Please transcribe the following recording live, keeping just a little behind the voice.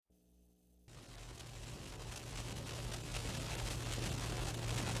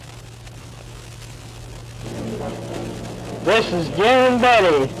This is Jim and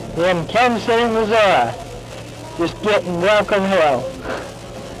Betty in Kansas City, Missouri. Just getting welcome hell.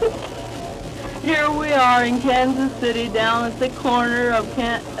 Here we are in Kansas City, down at the corner of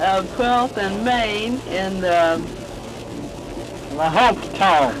 12th and Main in the... My honky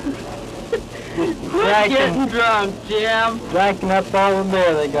tonk. Quit getting drunk, Jim. Drinking up all the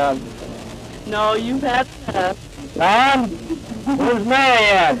beer they got. No, you've had enough. Mom, where's Mary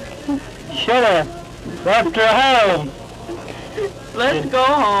at? Should have left her home. Let's go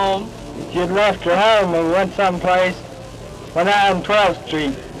home. She'd left her home and went someplace. Went out on 12th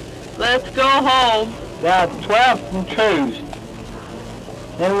Street. Let's go home. Down 12th and Troost.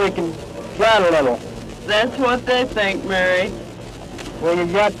 Then we can ride a little. That's what they think, Mary. We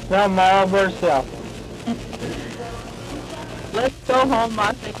can get some all by herself. Let's go home.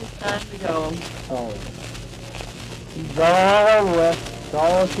 I think it's time to go. Oh. It's all over with. It's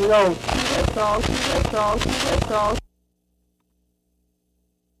all she knows. That's all.